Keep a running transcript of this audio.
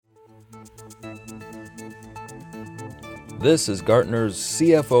This is Gartner's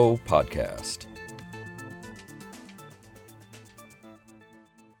CFO podcast.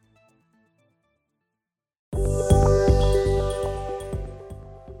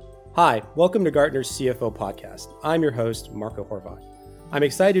 Hi, welcome to Gartner's CFO podcast. I'm your host, Marco Horvath. I'm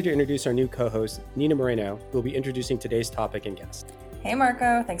excited to introduce our new co-host, Nina Moreno, who will be introducing today's topic and guest. Hey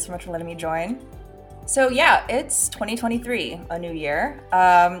Marco, thanks so much for letting me join. So yeah, it's 2023, a new year.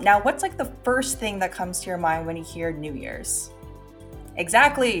 Now, what's like the first thing that comes to your mind when you hear New Year's?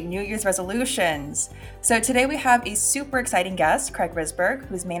 Exactly, New Year's resolutions. So today we have a super exciting guest, Craig Risberg,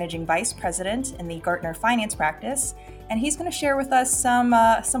 who's Managing Vice President in the Gartner Finance practice, and he's going to share with us some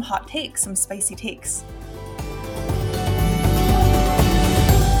hot takes, some spicy takes.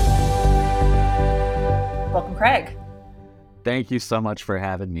 Welcome, Craig. Thank you so much for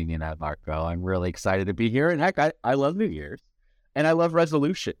having me, Nina, Marco. I'm really excited to be here. And heck, I love New Year's and I love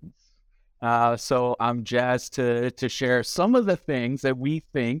resolutions. So I'm jazzed to share some of the things that we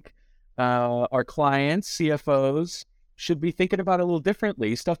think our clients, CFOs, should be thinking about a little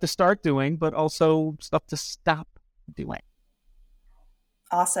differently. Stuff to start doing, but also stuff to stop doing.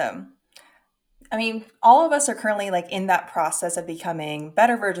 Awesome. I mean, all of us are currently in that process of becoming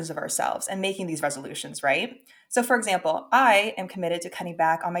better versions of ourselves and making these resolutions, right? So for example, I am committed to cutting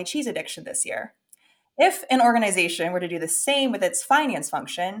back on my cheese addiction this year. If an organization were to do the same with its finance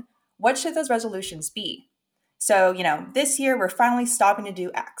function, what should those resolutions be? So, this year we're finally stopping to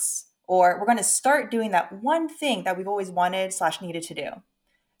do X, or we're going to start doing that one thing that we've always wanted / needed to do.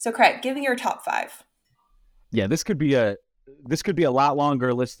 So Craig, give me your top 5. Yeah, this could be a lot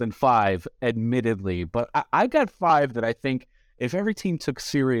longer list than 5, admittedly, but I got 5 that I think if every team took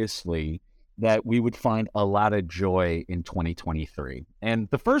seriously, that we would find a lot of joy in 2023. And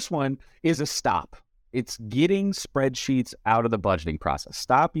the first one is a stop. It's getting spreadsheets out of the budgeting process.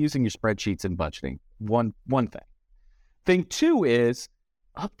 Stop using your spreadsheets in budgeting. One thing. Thing 2 is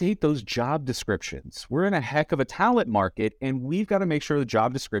update those job descriptions. We're in a heck of a talent market, and we've got to make sure the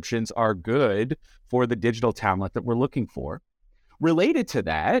job descriptions are good for the digital talent that we're looking for. Related to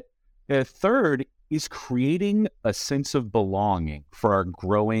that, the third is creating a sense of belonging for our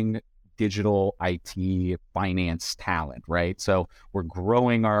growing digital IT finance talent, right? So we're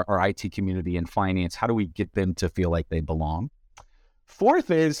growing our IT community in finance. How do we get them to feel like they belong?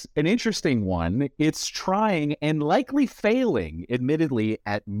 Fourth is an interesting one. It's trying and likely failing, admittedly,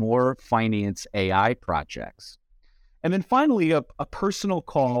 at more finance AI projects. And then finally, a personal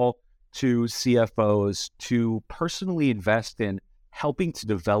call to CFOs to personally invest in helping to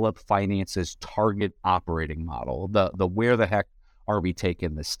develop finance's target operating model, the where the heck are we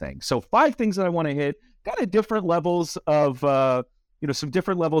taking this thing? So 5 things that I want to hit, kind of different levels of, some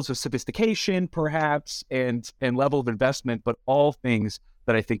different levels of sophistication, perhaps, and level of investment, but all things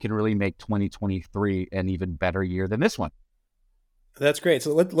that I think can really make 2023 an even better year than this one. That's great.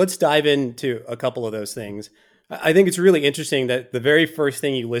 So let's dive into a couple of those things. I think it's really interesting that the very first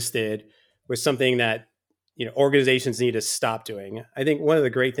thing you listed was something that organizations need to stop doing. I think one of the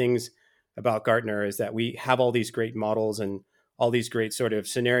great things about Gartner is that we have all these great models and all these great sort of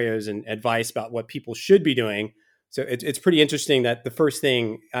scenarios and advice about what people should be doing. So it's pretty interesting that the first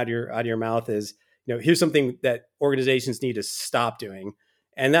thing out of your mouth is, here's something that organizations need to stop doing.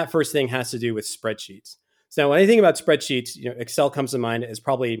 And that first thing has to do with spreadsheets. So when I think about spreadsheets, Excel comes to mind as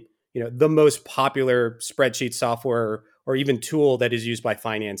probably, the most popular spreadsheet software or even tool that is used by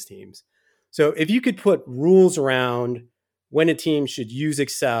finance teams. So if you could put rules around when a team should use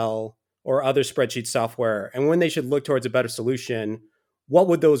Excel or other spreadsheet software, and when they should look towards a better solution, what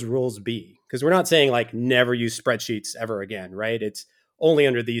would those rules be? Because we're not saying never use spreadsheets ever again, right? It's only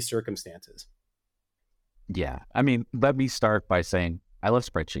under these circumstances. Yeah. I mean, let me start by saying I love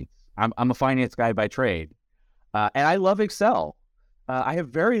spreadsheets. I'm a finance guy by trade, and I love Excel. I have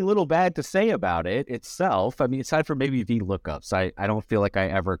very little bad to say about it itself. I mean, aside from maybe VLOOKUPs, I don't feel like I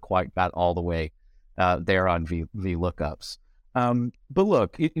ever quite got all the way there on VLOOKUPs. But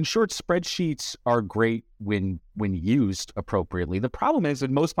look, in short, spreadsheets are great when used appropriately. The problem is that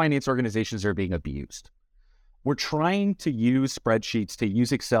most finance organizations are being abused. We're trying to use spreadsheets, to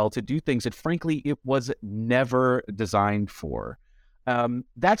use Excel, to do things that, frankly, it was never designed for.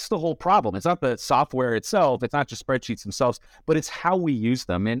 That's the whole problem. It's not the software itself. It's not just spreadsheets themselves, but it's how we use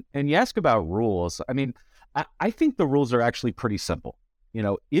them. And you ask about rules. I mean, I think the rules are actually pretty simple.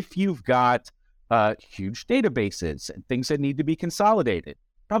 If you've got huge databases and things that need to be consolidated,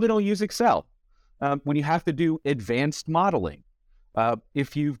 probably don't use Excel. When you have to do advanced modeling,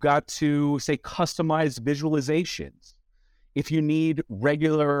 if you've got to, say, customize visualizations, if you need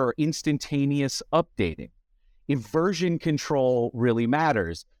regular or instantaneous updating, if version control really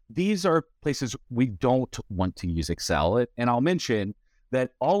matters, these are places we don't want to use Excel. And I'll mention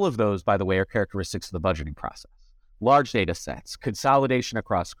that all of those, by the way, are characteristics of the budgeting process. Large data sets, consolidation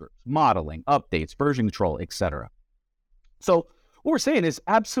across groups, modeling, updates, version control, etc. So what we're saying is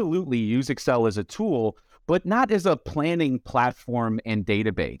absolutely use Excel as a tool, but not as a planning platform and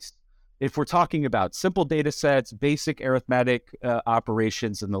database. If we're talking about simple data sets, basic arithmetic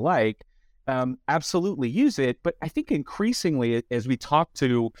operations and the like, absolutely use it. But I think increasingly, as we talk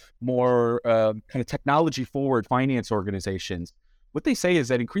to more kind of technology forward finance organizations, what they say is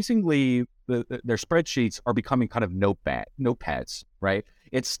that increasingly their spreadsheets are becoming kind of notepads, right?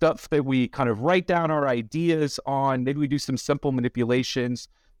 It's stuff that we kind of write down our ideas on. Maybe we do some simple manipulations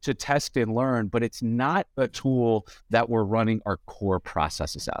to test and learn, but it's not a tool that we're running our core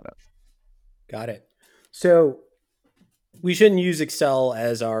processes out of. Got it. So we shouldn't use Excel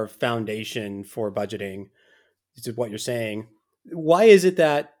as our foundation for budgeting. This is what you're saying. Why is it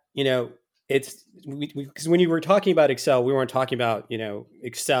that, it's because when you were talking about Excel, we weren't talking about,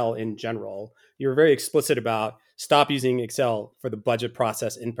 Excel in general. You were very explicit about stop using Excel for the budget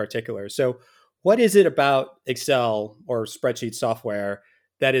process in particular. So what is it about Excel or spreadsheet software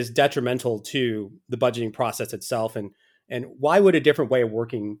that is detrimental to the budgeting process itself? And why would a different way of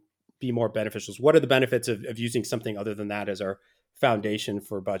working be more beneficial? What are the benefits of using something other than that as our foundation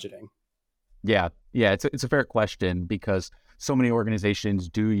for budgeting? Yeah, it's a fair question because so many organizations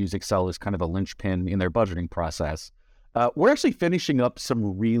do use Excel as kind of a linchpin in their budgeting process. We're actually finishing up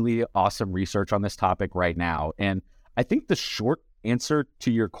some really awesome research on this topic right now. And I think the short answer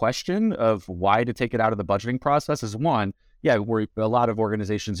to your question of why to take it out of the budgeting process is one, a lot of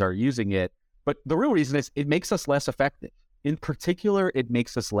organizations are using it, but the real reason is it makes us less effective. In particular, it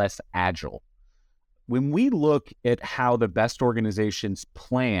makes us less agile. When we look at how the best organizations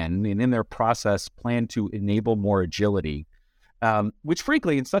plan and in their process plan to enable more agility, which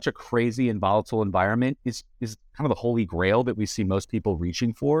frankly, in such a crazy and volatile environment is kind of the holy grail that we see most people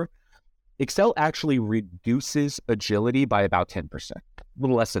reaching for, Excel actually reduces agility by about 10%, a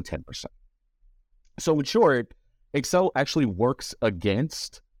little less than 10%. So in short, Excel actually works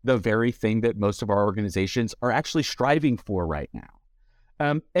against the very thing that most of our organizations are actually striving for right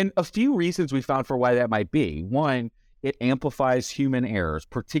now. And a few reasons we found for why that might be. One, it amplifies human errors,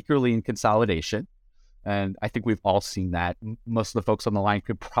 particularly in consolidation. And I think we've all seen that. Most of the folks on the line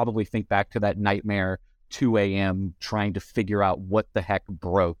could probably think back to that nightmare 2 a.m. trying to figure out what the heck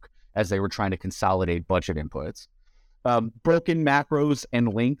broke as they were trying to consolidate budget inputs. Broken macros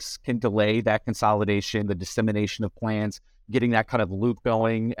and links can delay that consolidation, the dissemination of plans, getting that kind of loop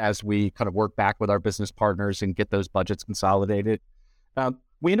going as we kind of work back with our business partners and get those budgets consolidated.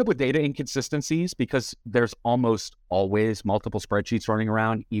 We end up with data inconsistencies because there's almost always multiple spreadsheets running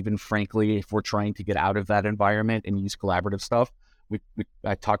around, even frankly, if we're trying to get out of that environment and use collaborative stuff.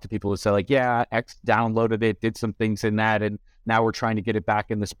 I talk to people who say like, yeah, X downloaded it, did some things in that, and now we're trying to get it back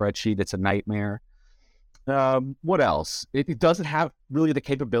in the spreadsheet. It's a nightmare. What else? It doesn't have really the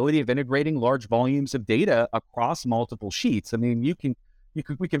capability of integrating large volumes of data across multiple sheets. I mean,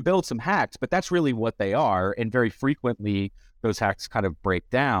 we can build some hacks, but that's really what they are. And very frequently, those hacks kind of break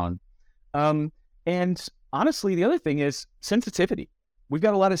down. And honestly, the other thing is sensitivity. We've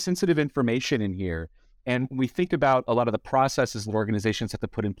got a lot of sensitive information in here. And when we think about a lot of the processes that organizations have to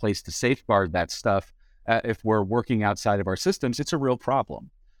put in place to safeguard that stuff, if we're working outside of our systems, it's a real problem.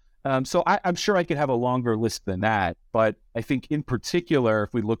 So I'm sure I could have a longer list than that. But I think in particular,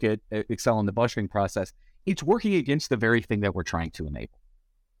 if we look at Excel in the budgeting process, it's working against the very thing that we're trying to enable.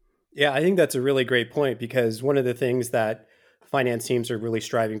 Yeah, I think that's a really great point because one of the things that finance teams are really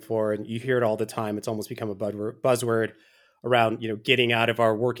striving for, and you hear it all the time, it's almost become a buzzword around, getting out of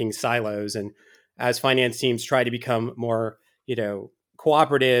our working silos. And as finance teams try to become more,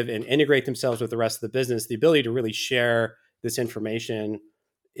 cooperative and integrate themselves with the rest of the business, the ability to really share this information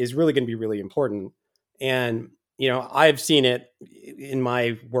is really going to be really important. And, I've seen it in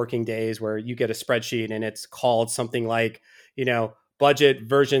my working days where you get a spreadsheet and it's called something like, budget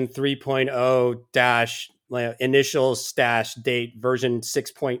version 3.0 dash initial stash date version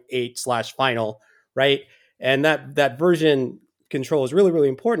 6.8 / final, right? And that version control is really, really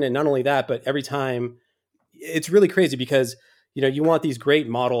important. And not only that, but every time it's really crazy because, you want these great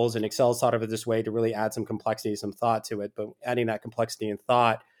models, and Excel's thought of it this way to really add some complexity, some thought to it. But adding that complexity and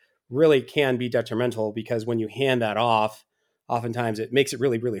thought really can be detrimental because when you hand that off, oftentimes it makes it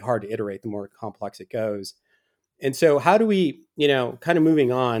really, really hard to iterate the more complex it goes. And so how do we, kind of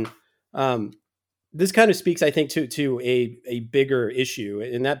moving on, this kind of speaks, I think, to a bigger issue.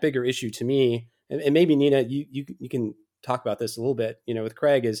 And that bigger issue to me, and maybe Nina, you can talk about this a little bit, with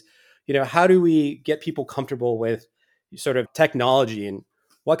Craig is, how do we get people comfortable with sort of technology and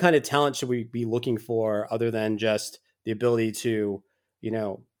what kind of talent should we be looking for other than just the ability to,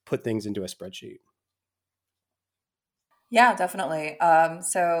 put things into a spreadsheet? Yeah, definitely.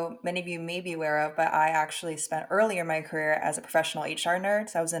 So many of you may be aware of, but I actually spent earlier in my career as a professional HR nerd.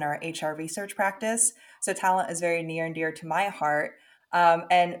 So I was in our HR research practice. So talent is very near and dear to my heart.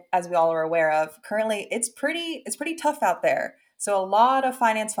 And as we all are aware of, currently it's pretty tough out there. So a lot of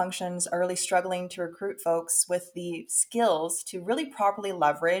finance functions are really struggling to recruit folks with the skills to really properly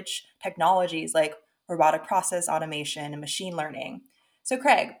leverage technologies like robotic process automation and machine learning. So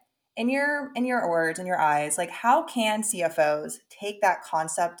Craig, in your words, in your eyes, like how can CFOs take that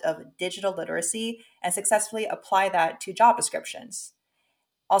concept of digital literacy and successfully apply that to job descriptions?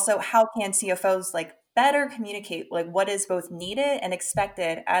 Also, how can CFOs like better communicate like what is both needed and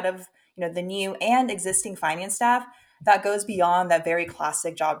expected out of the new and existing finance staff that goes beyond that very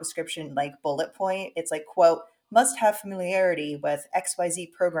classic job description like bullet point? It's like quote must have familiarity with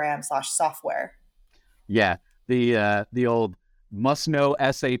XYZ program slash software. Yeah, the old must know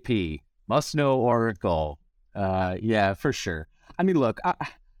SAP, must know Oracle. Yeah, for sure. I mean, look,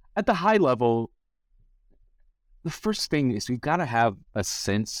 at the high level, the first thing is we've got to have a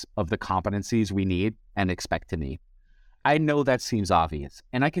sense of the competencies we need and expect to need. I know that seems obvious,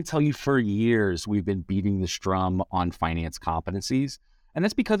 and I can tell you for years we've been beating this drum on finance competencies, and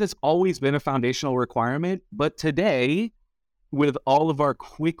that's because it's always been a foundational requirement. But today, with all of our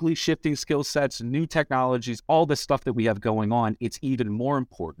quickly shifting skill sets, new technologies, all the stuff that we have going on, it's even more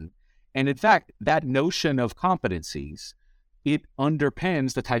important. And in fact, that notion of competencies, it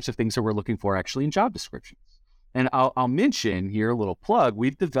underpins the types of things that we're looking for actually in job descriptions. And I'll mention here a little plug.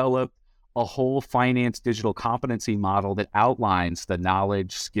 We've developed a whole finance digital competency model that outlines the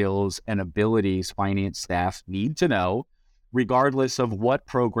knowledge, skills, and abilities finance staff need to know, regardless of what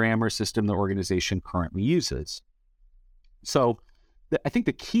program or system the organization currently uses. So I think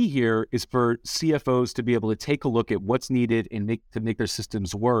the key here is for CFOs to be able to take a look at what's needed and to make their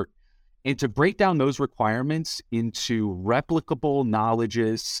systems work, and to break down those requirements into replicable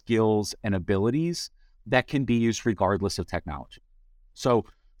knowledges, skills, and abilities that can be used regardless of technology. So,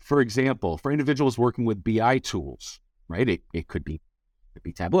 for example, for individuals working with BI tools, right? It could be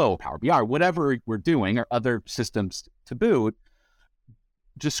Tableau, Power BI, whatever we're doing, or other systems to boot.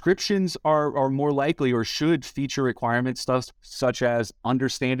 Descriptions are more likely or should feature requirements such as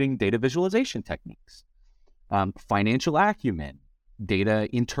understanding data visualization techniques, financial acumen, data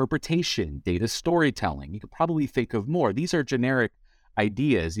interpretation, data storytelling. You could probably think of more. These are generic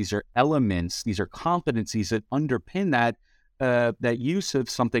ideas. These are elements. These are competencies that underpin that use of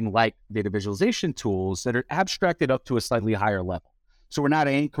something like data visualization tools that are abstracted up to a slightly higher level. So we're not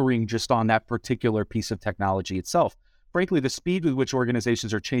anchoring just on that particular piece of technology itself. Frankly, the speed with which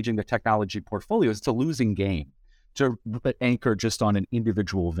organizations are changing their technology portfolios, it's a losing game to anchor just on an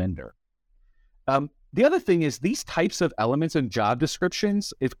individual vendor. The other thing is these types of elements in job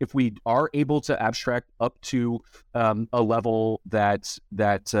descriptions, if we are able to abstract up to a level that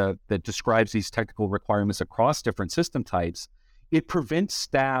describes these technical requirements across different system types, it prevents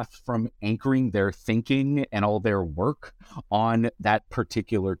staff from anchoring their thinking and all their work on that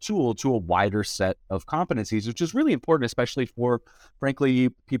particular tool to a wider set of competencies, which is really important, especially for, frankly,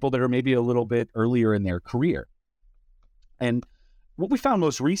 people that are maybe a little bit earlier in their career. And what we found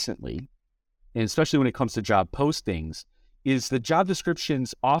most recently, and especially when it comes to job postings, is the job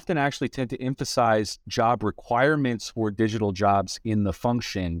descriptions often actually tend to emphasize job requirements for digital jobs in the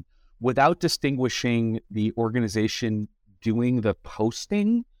function without distinguishing the organization doing the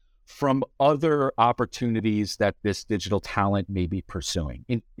posting from other opportunities that this digital talent may be pursuing.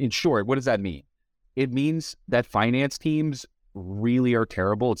 In short, what does that mean? It means that finance teams really are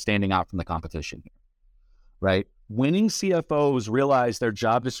terrible at standing out from the competition here, right? Winning CFOs realize their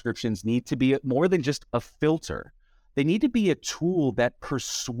job descriptions need to be more than just a filter. They need to be a tool that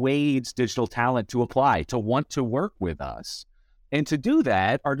persuades digital talent to apply, to want to work with us. And to do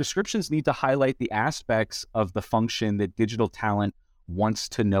that, our descriptions need to highlight the aspects of the function that digital talent wants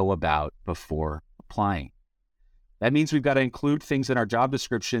to know about before applying. That means we've got to include things in our job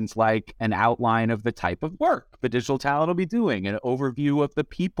descriptions like an outline of the type of work the digital talent will be doing, an overview of the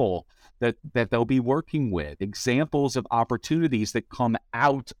people that they'll be working with, examples of opportunities that come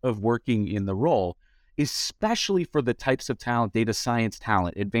out of working in the role, especially for the types of talent, data science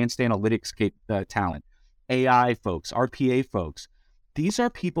talent, advanced analytics talent, AI folks, RPA folks. These are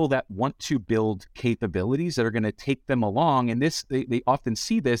people that want to build capabilities that are going to take them along. And they often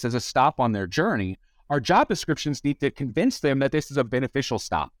see this as a stop on their journey. Our job descriptions need to convince them that this is a beneficial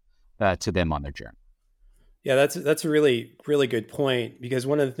stop to them on their journey. Yeah, that's a really, really good point, because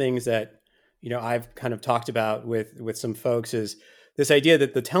one of the things that, I've kind of talked about with some folks is this idea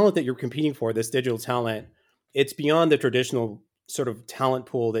that the talent that you're competing for, this digital talent, it's beyond the traditional sort of talent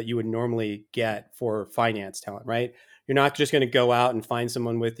pool that you would normally get for finance talent, right? You're not just going to go out and find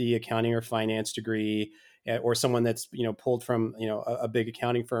someone with the accounting or finance degree, or someone that's, pulled from, a big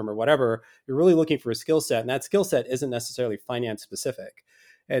accounting firm or whatever. You're really looking for a skill set, and that skill set isn't necessarily finance specific.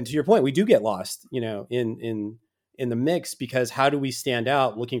 And to your point, we do get lost, in the mix, because how do we stand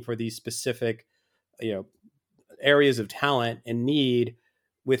out looking for these specific, areas of talent and need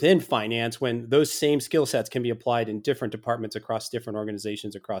within finance, when those same skill sets can be applied in different departments across different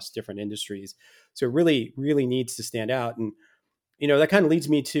organizations, across different industries. So it really, really needs to stand out. And, that kind of leads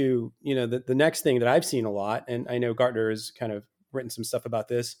me to, the next thing that I've seen a lot, and I know Gartner has kind of written some stuff about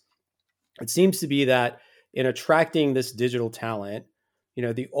this. It seems to be that in attracting this digital talent,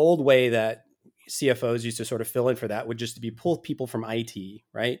 the old way that CFOs used to sort of fill in for that would just be pull people from IT,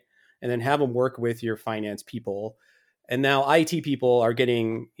 right? And then have them work with your finance people. And now IT people are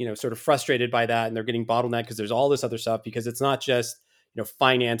getting, sort of frustrated by that, and they're getting bottlenecked because there's all this other stuff, because it's not just,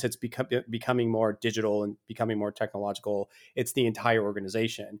 finance, it's becoming more digital and becoming more technological. It's the entire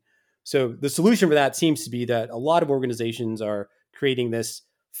organization. So the solution for that seems to be that a lot of organizations are creating this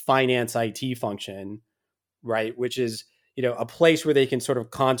finance IT function, right? Which is, a place where they can sort of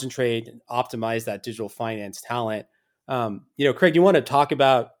concentrate and optimize that digital finance talent. Craig, you want to talk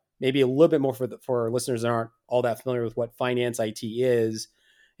about maybe a little bit more for our listeners that aren't all that familiar with what finance IT is,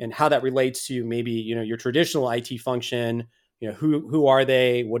 and how that relates to maybe, your traditional IT function. Who are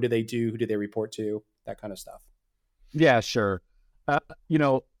they? What do they do? Who do they report to? That kind of stuff. Yeah, sure.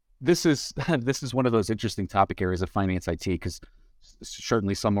 This is this is one of those interesting topic areas of finance IT, because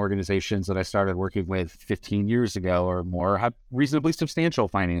certainly some organizations that I started working with 15 years ago or more have reasonably substantial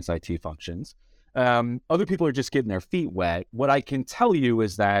finance IT functions. Other people are just getting their feet wet. What I can tell you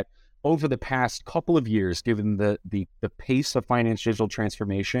is that over the past couple of years, given the pace of finance digital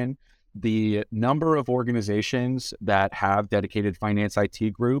transformation, the number of organizations that have dedicated finance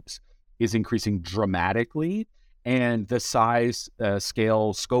IT groups is increasing dramatically, and the size,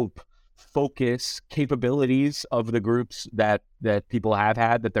 scale, scope, focus, capabilities of the groups that people have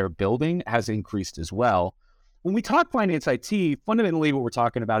had that they're building has increased as well. When we talk finance IT, fundamentally what we're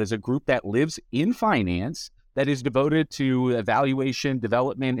talking about is a group that lives in finance, that is devoted to evaluation,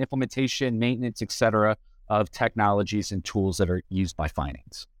 development, implementation, maintenance, et cetera, of technologies and tools that are used by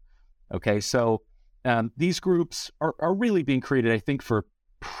finance. Okay, so these groups are really being created, I think, for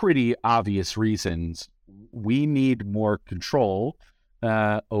pretty obvious reasons. We need more control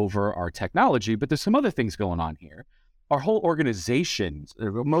over our technology, but there's some other things going on here. Our whole organizations,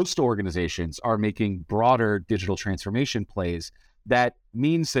 most organizations, are making broader digital transformation plays. That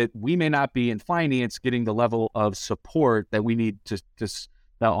means that we may not be in finance getting the level of support that we need to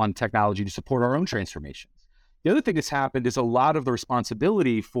on technology to support our own transformations. The other thing that's happened is a lot of the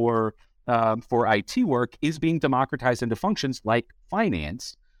responsibility for IT work is being democratized into functions like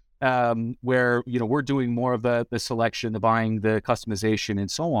finance, where we're doing more of the selection, the buying, the customization, and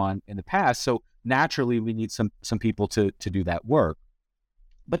so on in the past. So naturally, we need some people to do that work.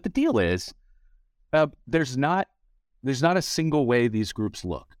 But the deal is, there's not a single way these groups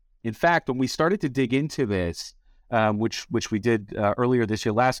look. In fact, when we started to dig into this, which we did earlier this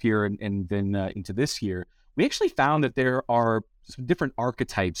year, last year, and then into this year, we actually found that there are some different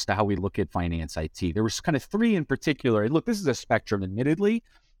archetypes to how we look at finance IT. There was kind of three in particular. And look, this is a spectrum, admittedly,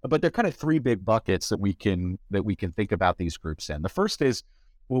 but there are kind of three big buckets that we can think about these groups in. The first is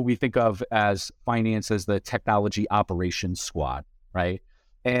what we think of as finance as the technology operations squad, right?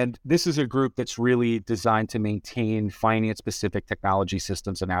 And this is a group that's really designed to maintain finance-specific technology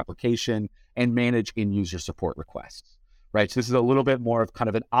systems and application and manage end-user support requests, right? So this is a little bit more of kind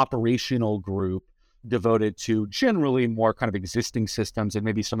of an operational group devoted to generally more kind of existing systems, and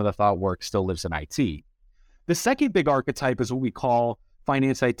maybe some of the thought work still lives in IT. The second big archetype is what we call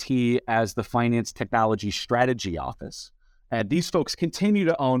finance IT as the finance technology strategy office. And these folks continue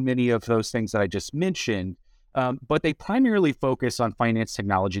to own many of those things that I just mentioned, but they primarily focus on finance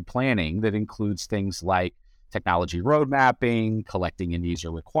technology planning that includes things like technology road mapping, collecting end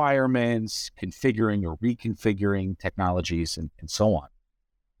user requirements, configuring or reconfiguring technologies, and so on.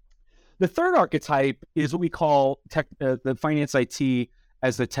 The third archetype is what we call the finance IT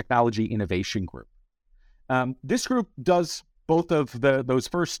as the technology innovation group. This group does both of those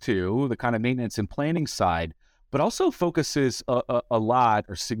first two, the kind of maintenance and planning side, but also focuses a lot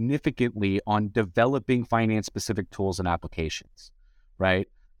or significantly on developing finance-specific tools and applications, right?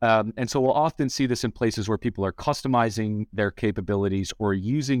 And so we'll often see this in places where people are customizing their capabilities or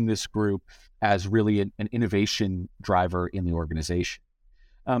using this group as really an innovation driver in the organization.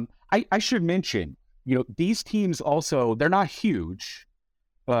 I should mention these teams also, they're not huge.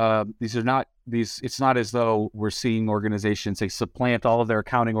 It's not as though we're seeing organizations, say, supplant all of their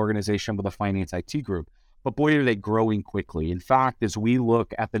accounting organization with a finance IT group. But boy, are they growing quickly. In fact, as we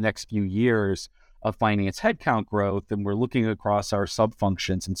look at the next few years of finance headcount growth, and we're looking across our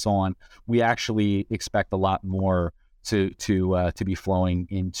sub-functions and so on, we actually expect a lot more to be flowing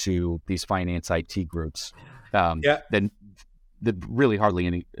into these finance IT groups than really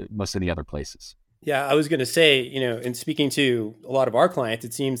hardly most any other places. Yeah, I was going to say, in speaking to a lot of our clients,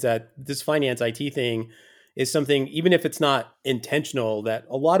 it seems that this finance IT thing is something, even if it's not intentional, that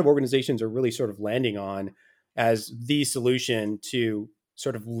a lot of organizations are really sort of landing on as the solution to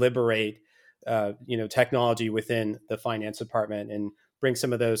sort of liberate, technology within the finance department and bring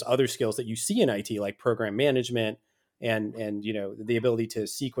some of those other skills that you see in IT, like program management and the ability to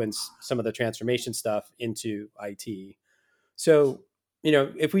sequence some of the transformation stuff into IT. So,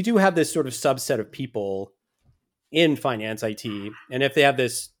 if we do have this sort of subset of people in finance IT, and if they have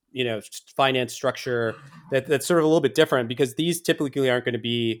this, finance structure that's sort of a little bit different, because these typically aren't going to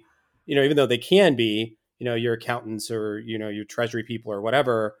be, even though they can be, your accountants or, your treasury people or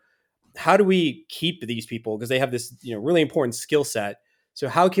whatever, how do we keep these people? Because they have this, really important skill set. So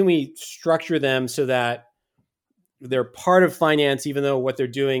how can we structure them so that they're part of finance, even though what they're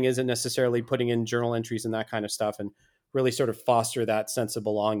doing isn't necessarily putting in journal entries and that kind of stuff, and really sort of foster that sense of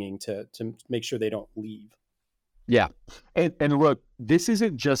belonging to make sure they don't leave. Yeah. And look, this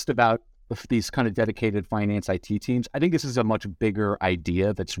isn't just about these kind of dedicated finance IT teams. I think this is a much bigger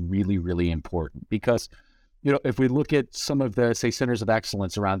idea that's really, really important because, if we look at some of the, say, centers of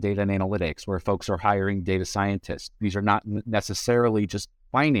excellence around data and analytics, where folks are hiring data scientists, these are not necessarily just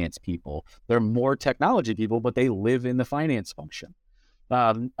finance people. They're more technology people, but they live in the finance function.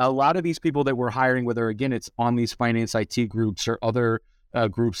 A lot of these people that we're hiring, whether, again, it's on these finance IT groups or other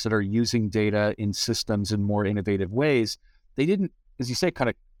groups that are using data in systems in more innovative ways, they didn't, as you say,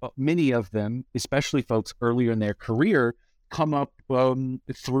 many of them, especially folks earlier in their career, come up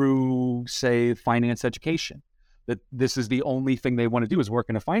through, say, finance education. That this is the only thing they want to do is work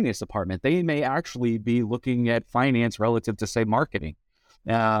in a finance department. They may actually be looking at finance relative to, say, marketing,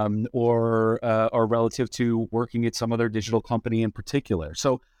 or relative to working at some other digital company in particular.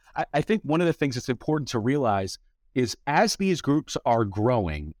 So I think one of the things that's important to realize is as these groups are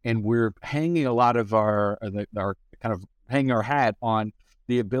growing and we're hanging a lot of our kind of hanging our hat on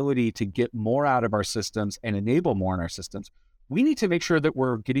the ability to get more out of our systems and enable more in our systems, we need to make sure that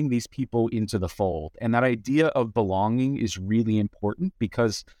we're getting these people into the fold. And that idea of belonging is really important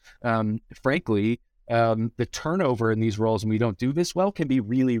because, frankly, the turnover in these roles, and we don't do this well, can be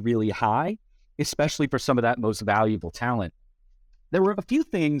really, really high, especially for some of that most valuable talent. There were a few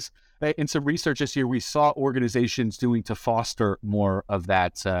things in some research this year we saw organizations doing to foster more of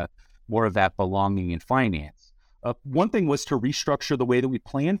that belonging in finance. One thing was to restructure the way that we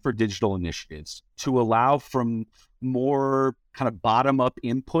plan for digital initiatives to allow from more kind of bottom-up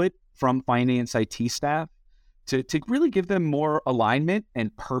input from finance IT staff to really give them more alignment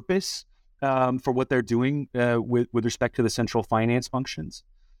and purpose for what they're doing with respect to the central finance functions.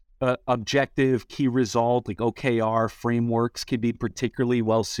 Objective, key result, like OKR frameworks can be particularly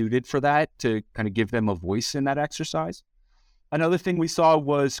well suited for that to kind of give them a voice in that exercise. Another thing we saw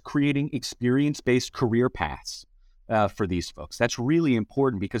was creating experience-based career paths for these folks. That's really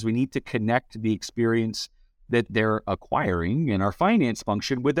important because we need to connect the experience that they're acquiring in our finance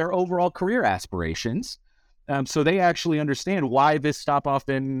function with their overall career aspirations. So they actually understand why this stop off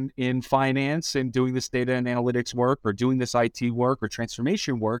in finance and doing this data and analytics work or doing this IT work or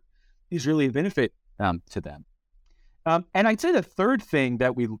transformation work is really a benefit to them. And I'd say the third thing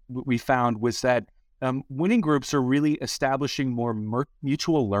that we found was that winning groups are really establishing more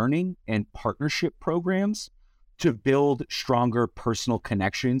mutual learning and partnership programs to build stronger personal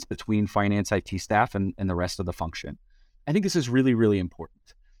connections between finance IT staff and the rest of the function. I think this is really, really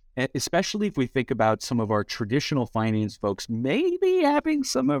important, especially if we think about some of our traditional finance folks maybe having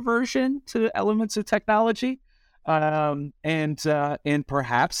some aversion to elements of technology and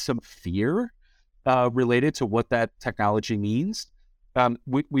perhaps some fear related to what that technology means.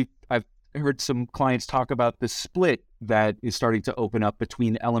 I've heard some clients talk about the split that is starting to open up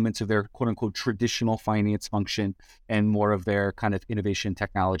between elements of their quote unquote traditional finance function and more of their kind of innovation,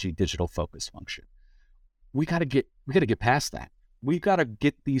 technology, digital focus function. We got to get past that. We've got to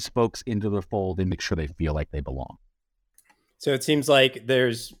get these folks into the fold and make sure they feel like they belong. So it seems like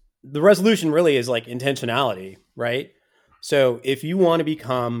the resolution really is like intentionality, right? So if you want to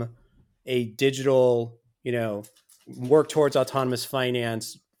become a digital, work towards autonomous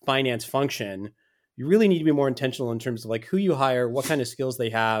finance function, you really need to be more intentional in terms of like who you hire, what kind of skills they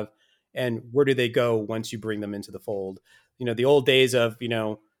have, and where do they go once you bring them into the fold? The old days of,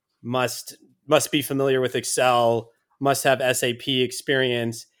 must be familiar with Excel, must have SAP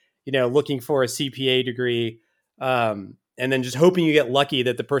experience, looking for a CPA degree, and then just hoping you get lucky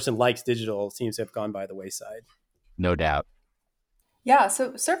that the person likes digital seems to have gone by the wayside. No doubt. Yeah,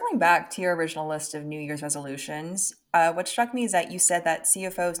 so circling back to your original list of New Year's resolutions, what struck me is that you said that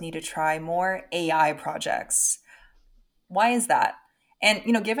CFOs need to try more AI projects. Why is that? And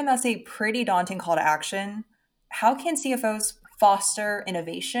given that's a pretty daunting call to action, how can CFOs foster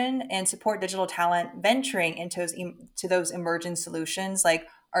innovation and support digital talent venturing into those emerging solutions like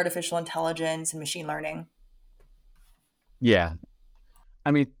artificial intelligence and machine learning? Yeah.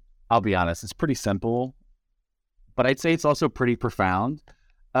 I mean, I'll be honest, it's pretty simple, but I'd say it's also pretty profound.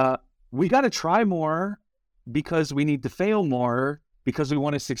 We got to try more because we need to fail more because we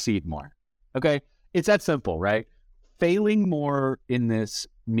want to succeed more. Okay? It's that simple, right? Failing more in this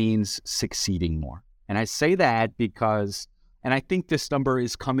means succeeding more. And I say that because, and I think this number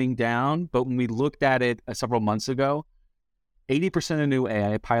is coming down, but when we looked at it several months ago, 80% of new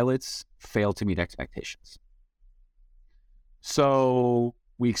AI pilots fail to meet expectations. So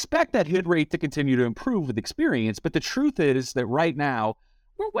we expect that hit rate to continue to improve with experience, but the truth is that right now,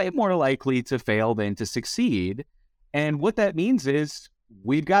 we're way more likely to fail than to succeed. And what that means is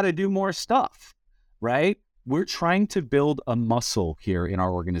we've got to do more stuff, right? We're trying to build a muscle here in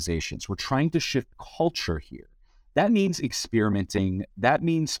our organizations. We're trying to shift culture here. That means experimenting. That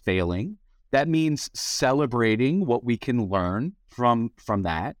means failing. That means celebrating what we can learn from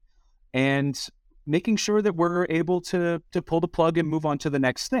that, and making sure that we're able to pull the plug and move on to the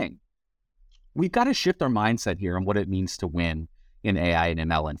next thing. We've got to shift our mindset here on what it means to win in AI and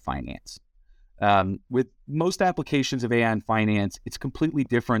ML and finance. With most applications of AI in finance, it's completely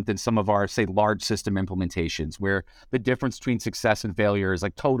different than some of our, say, large system implementations, where the difference between success and failure is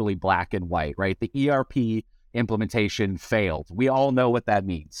like totally black and white, right? The ERP implementation failed. We all know what that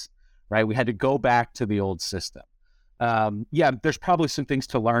means, right? We had to go back to the old system. There's probably some things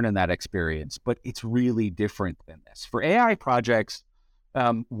to learn in that experience, but it's really different than this. For AI projects,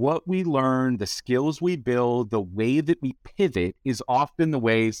 what we learn, the skills we build, the way that we pivot is often the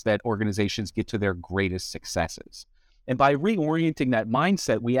ways that organizations get to their greatest successes. And by reorienting that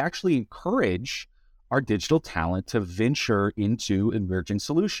mindset, we actually encourage our digital talent to venture into emerging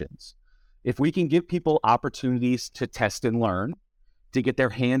solutions. If we can give people opportunities to test and learn, to get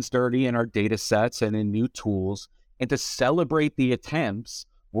their hands dirty in our data sets and in new tools, and to celebrate the attempts,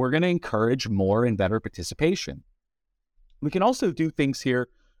 we're going to encourage more and better participation. We can also do things here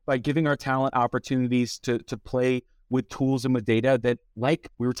by giving our talent opportunities to play with tools and with data that, like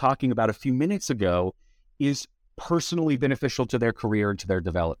we were talking about a few minutes ago, is personally beneficial to their career and to their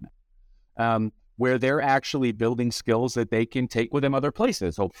development, where they're actually building skills that they can take with them other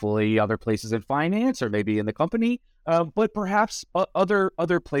places, hopefully other places in finance or maybe in the company, but perhaps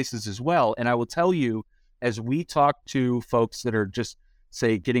other places as well. And I will tell you, as we talk to folks that are just,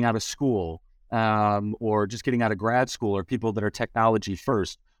 say, getting out of school, or just getting out of grad school, or people that are technology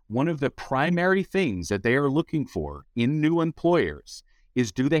first, one of the primary things that they are looking for in new employers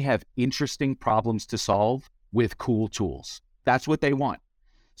is, do they have interesting problems to solve with cool tools? That's what they want.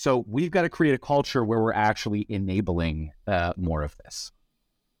 So we've got to create a culture where we're actually enabling more of this.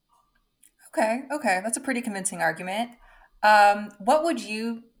 Okay, that's a pretty convincing argument. What would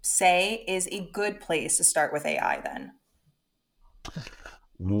you say is a good place to start with AI then?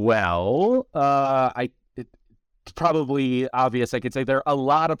 Well, it's probably obvious. I could say there are a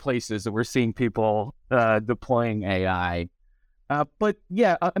lot of places that we're seeing people deploying AI. But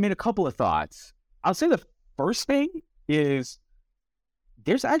yeah, I mean, a couple of thoughts. I'll say the first thing is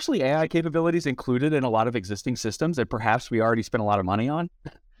there's actually AI capabilities included in a lot of existing systems that perhaps we already spent a lot of money on.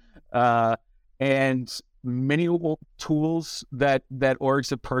 And many tools that orgs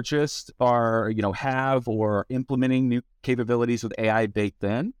have purchased are, have or implementing new capabilities with AI baked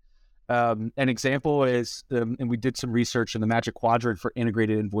in. An example is, and we did some research in the Magic Quadrant for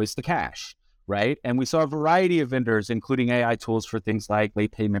integrated invoice to cash, right? And we saw a variety of vendors, including AI tools for things like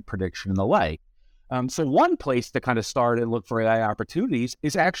late payment prediction and the like. So one place to kind of start and look for AI opportunities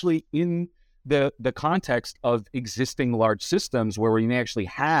is actually in the context of existing large systems where we may actually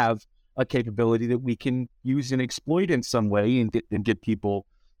have a capability that we can use and exploit in some way and get people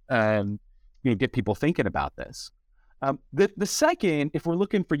thinking about this. The second, if we're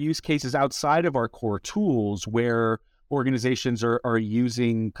looking for use cases outside of our core tools where organizations are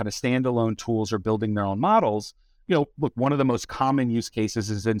using kind of standalone tools or building their own models, look, one of the most common use cases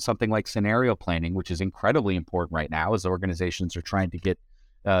is in something like scenario planning, which is incredibly important right now as organizations are trying to get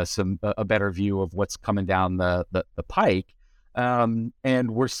a better view of what's coming down the pike.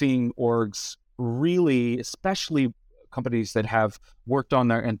 And we're seeing orgs really, especially companies that have worked on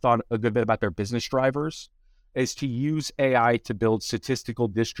their and thought a good bit about their business drivers, is to use AI to build statistical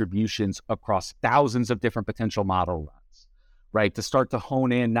distributions across thousands of different potential model runs, right? To start to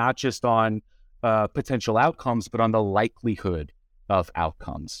hone in not just on potential outcomes, but on the likelihood of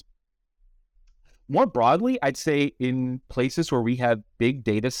outcomes. More broadly, I'd say in places where we have big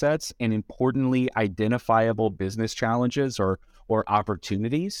data sets and importantly identifiable business challenges or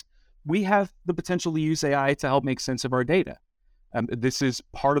opportunities, we have the potential to use AI to help make sense of our data. This is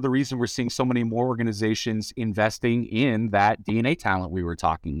part of the reason we're seeing so many more organizations investing in that DNA talent we were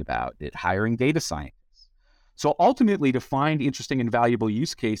talking about, hiring data scientists. So ultimately, to find interesting and valuable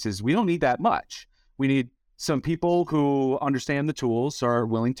use cases, we don't need that much. We need some people who understand the tools, are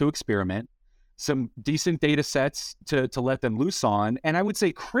willing to experiment, some decent data sets to let them loose on, and I would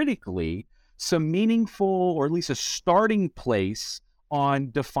say critically, some meaningful or at least a starting place on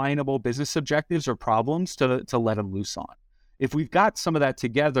definable business objectives or problems to let them loose on. If we've got some of that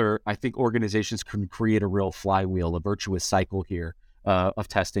together, I think organizations can create a real flywheel, a virtuous cycle here of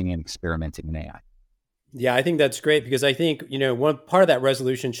testing and experimenting in AI. Yeah, I think that's great because I think, one part of that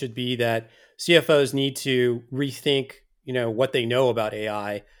resolution should be that CFOs need to rethink, what they know about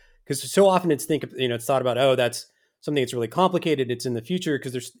AI. Because so often it's thought about, oh, that's something that's really complicated. It's in the future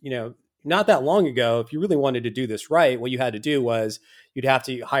because there's, not that long ago, if you really wanted to do this right, what you had to do was you'd have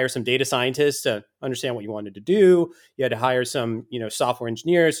to hire some data scientists to understand what you wanted to do. You had to hire some, software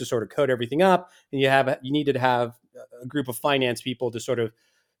engineers to sort of code everything up. And you needed to have a group of finance people to sort of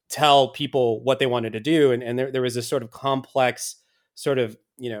tell people what they wanted to do. And there was this sort of complex sort of,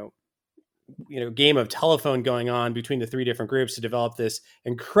 game of telephone going on between the three different groups to develop this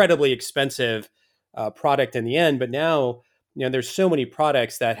incredibly expensive product in the end. But now, there's so many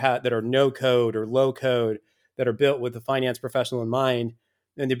products that are no code or low code that are built with the finance professional in mind,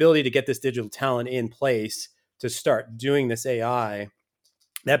 and the ability to get this digital talent in place to start doing this AI,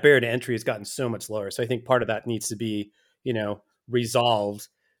 that barrier to entry has gotten so much lower. So I think part of that needs to be, resolved.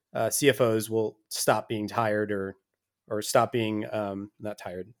 CFOs will stop being tired or stop being not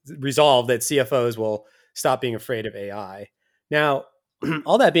tired, resolve that CFOs will stop being afraid of AI. Now,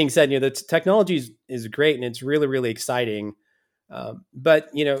 all that being said, the technology is great and it's really, really exciting. But,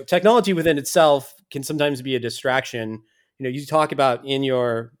 technology within itself can sometimes be a distraction. You talk about in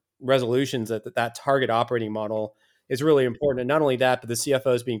your resolutions that target operating model is really important. And not only that, but the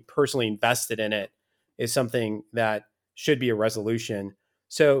CFOs being personally invested in it is something that should be a resolution.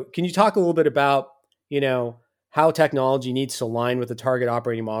 So can you talk a little bit about, how technology needs to align with the target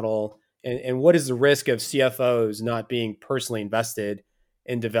operating model and what is the risk of CFOs not being personally invested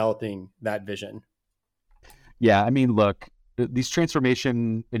in developing that vision? Yeah, I mean, look, these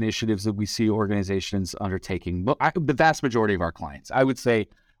transformation initiatives that we see organizations undertaking, the vast majority of our clients, I would say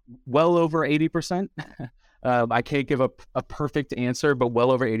well over 80%. I can't give a perfect answer, but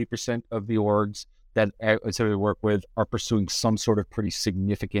well over 80% of the orgs that we work with are pursuing some sort of pretty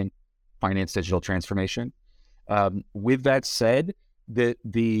significant finance digital transformation. With that said,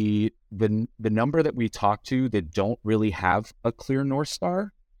 the number that we talk to that don't really have a clear North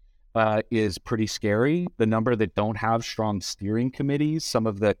Star is pretty scary. The number that don't have strong steering committees, some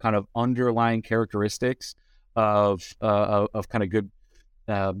of the kind of underlying characteristics of kind of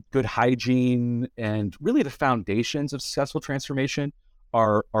good hygiene and really the foundations of successful transformation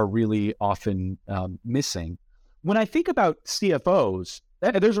are really often missing. When I think about CFOs,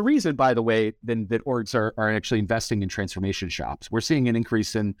 there's a reason, by the way, that orgs are actually investing in transformation shops. We're seeing an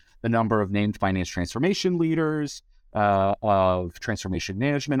increase in the number of named finance transformation leaders, of transformation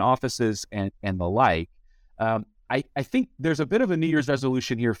management offices, and the like. I think there's a bit of a New Year's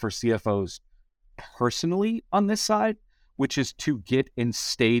resolution here for CFOs personally on this side, which is to get and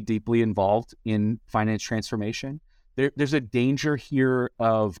stay deeply involved in finance transformation. There's a danger here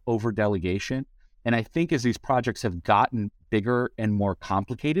of over-delegation. And I think as these projects have gotten bigger and more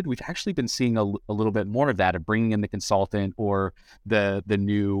complicated, we've actually been seeing a little bit more of that, of bringing in the consultant or the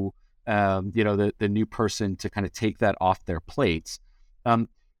new the new person to kind of take that off their plates.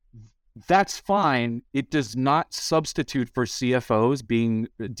 That's fine. It does not substitute for CFOs being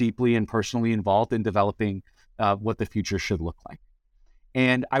deeply and personally involved in developing what the future should look like.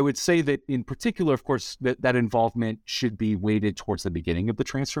 And I would say that in particular, of course, that involvement should be weighted towards the beginning of the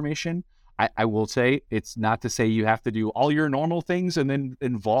transformation. I will say it's not to say you have to do all your normal things and then be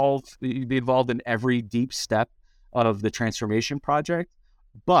involved in every deep step of the transformation project.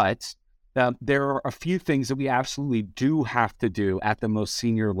 But there are a few things that we absolutely do have to do at the most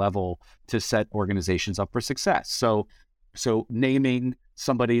senior level to set organizations up for success. So naming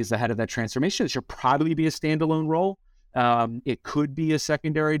somebody as the head of that transformation should probably be a standalone role. It could be a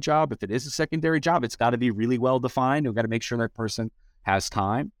secondary job. If it is a secondary job, it's got to be really well defined. We've got to make sure that person has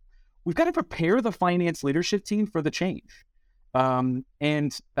time. We've got to prepare the finance leadership team for the change. I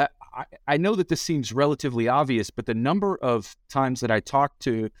know that this seems relatively obvious, but the number of times that I talk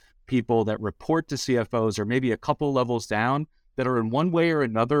to people that report to CFOs or maybe a couple levels down that are in one way or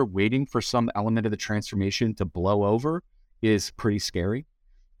another waiting for some element of the transformation to blow over is pretty scary.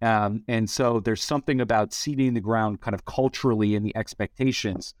 And so there's something about seeding the ground kind of culturally in the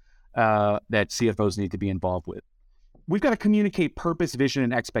expectations that CFOs need to be involved with. We've got to communicate purpose, vision,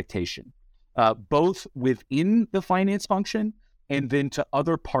 and expectation, both within the finance function and then to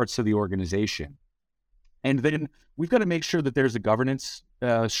other parts of the organization. And then we've got to make sure that there's a governance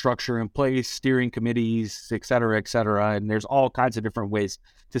structure in place, steering committees, et cetera, and there's all kinds of different ways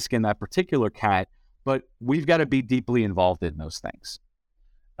to skin that particular cat, but we've got to be deeply involved in those things.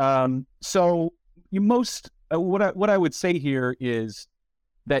 What I would say here is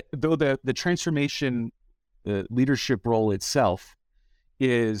that though the transformation leadership role itself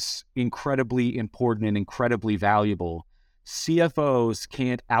is incredibly important and incredibly valuable, CFOs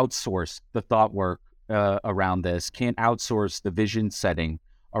can't outsource the thought work around this, can't outsource the vision setting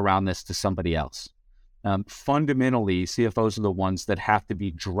around this to somebody else. Fundamentally, CFOs are the ones that have to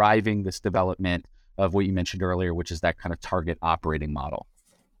be driving this development of what you mentioned earlier, which is that kind of target operating model.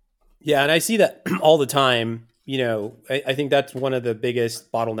 Yeah, and I see that all the time. I think that's one of the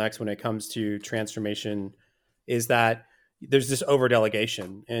biggest bottlenecks when it comes to transformation is that there's this over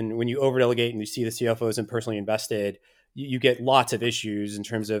delegation. And when you over delegate and you see the CFO isn't personally invested, you get lots of issues in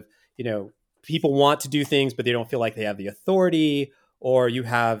terms of, people want to do things, but they don't feel like they have the authority, or you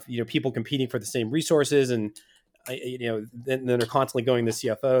have, people competing for the same resources. And, then they're constantly going to the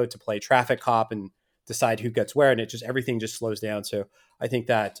CFO to play traffic cop and decide who gets where. And everything just slows down. So I think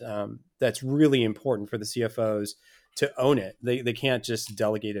that that's really important for the CFOs to own it. They can't just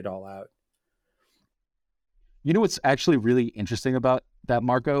delegate it all out. What's actually really interesting about that,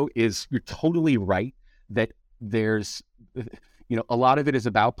 Marco, is you're totally right that there's, a lot of it is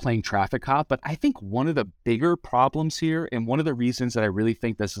about playing traffic cop. But I think one of the bigger problems here, and one of the reasons that I really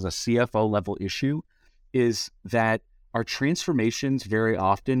think this is a CFO level issue, is that our transformations very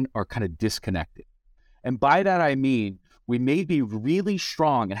often are kind of disconnected. And by that, I mean, we may be really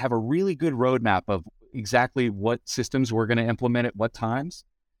strong and have a really good roadmap of exactly what systems we're going to implement at what times.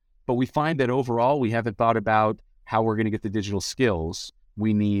 But we find that overall, we haven't thought about how we're going to get the digital skills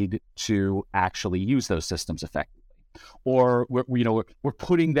we need to actually use those systems effectively. Or we're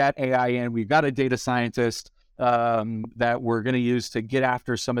putting that AI in. We've got a data scientist that we're going to use to get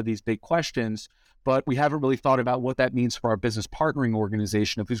after some of these big questions, but we haven't really thought about what that means for our business partnering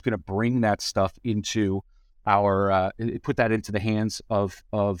organization, if who's going to bring that stuff into put that into the hands of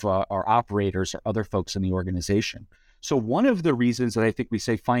our operators or other folks in the organization. So one of the reasons that I think we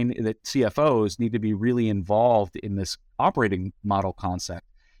say that CFOs need to be really involved in this operating model concept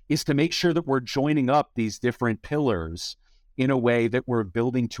is to make sure that we're joining up these different pillars in a way that we're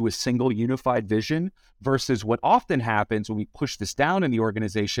building to a single unified vision, versus what often happens when we push this down in the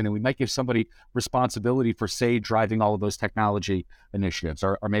organization and we might give somebody responsibility for, say, driving all of those technology initiatives,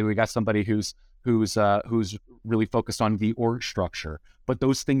 or maybe we got somebody who's really focused on the org structure, but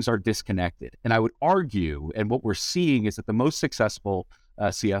those things are disconnected. And I would argue, and what we're seeing is that the most successful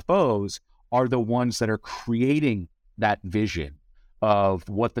CFOs are the ones that are creating that vision of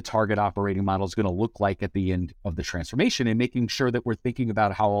what the target operating model is going to look like at the end of the transformation, and making sure that we're thinking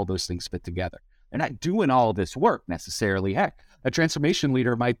about how all those things fit together. They're not doing all of this work necessarily. Heck, a transformation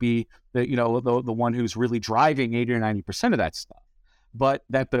leader might be the one who's really driving 80 or 90% of that stuff. But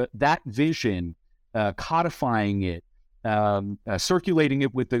that vision, codifying it, circulating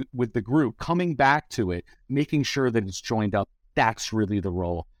it with the group, coming back to it, making sure that it's joined up, that's really the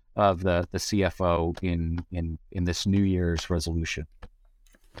role of the CFO in this New Year's resolution.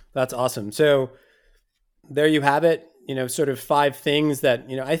 That's awesome. So there you have it. Sort of 5 things that,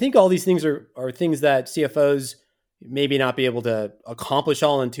 I think all these things are things that CFOs maybe not be able to accomplish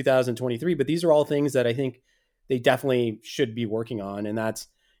all in 2023, but these are all things that I think they definitely should be working on. And that's,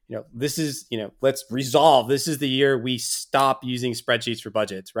 this is, let's resolve. This is the year we stop using spreadsheets for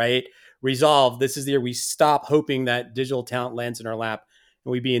budgets, right? Resolve. This is the year we stop hoping that digital talent lands in our lap,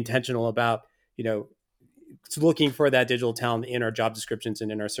 and we be intentional about, looking for that digital talent in our job descriptions and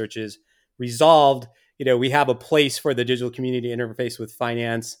in our searches. Resolved. We have a place for the digital community to interface with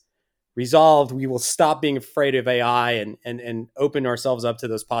finance. Resolved, we will stop being afraid of AI and open ourselves up to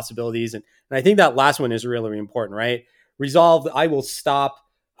those possibilities. And I think that last one is really important, right? Resolved, I will stop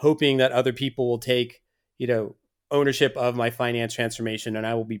hoping that other people will take, ownership of my finance transformation, and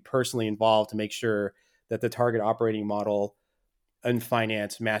I will be personally involved to make sure that the target operating model in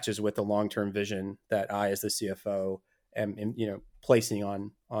finance matches with the long-term vision that I, as the CFO, am placing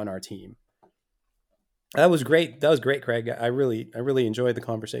on our team. That was great. That was great, Craig. I really enjoyed the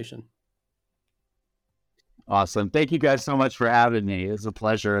conversation. Awesome. Thank you guys so much for having me. It was a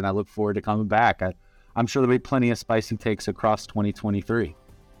pleasure, and I look forward to coming back. I'm sure there'll be plenty of spicy takes across 2023.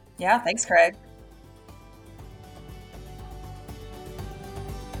 Yeah, thanks, Craig.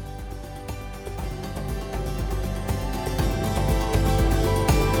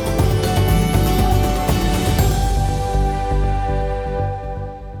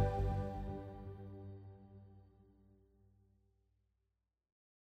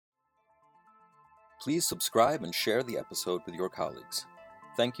 Please subscribe and share the episode with your colleagues.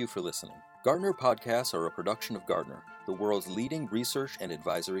 Thank you for listening. Gartner podcasts are a production of Gartner, the world's leading research and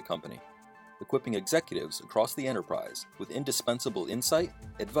advisory company, equipping executives across the enterprise with indispensable insight,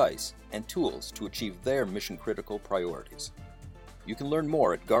 advice, and tools to achieve their mission-critical priorities. You can learn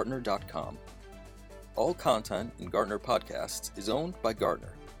more at Gartner.com. All content in Gartner podcasts is owned by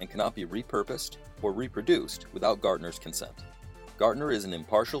Gartner and cannot be repurposed or reproduced without Gartner's consent. Gartner is an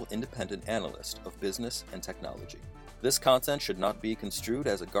impartial, independent analyst of business and technology. This content should not be construed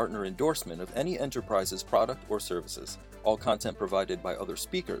as a Gartner endorsement of any enterprise's product or services. All content provided by other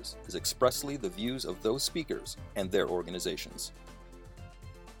speakers is expressly the views of those speakers and their organizations.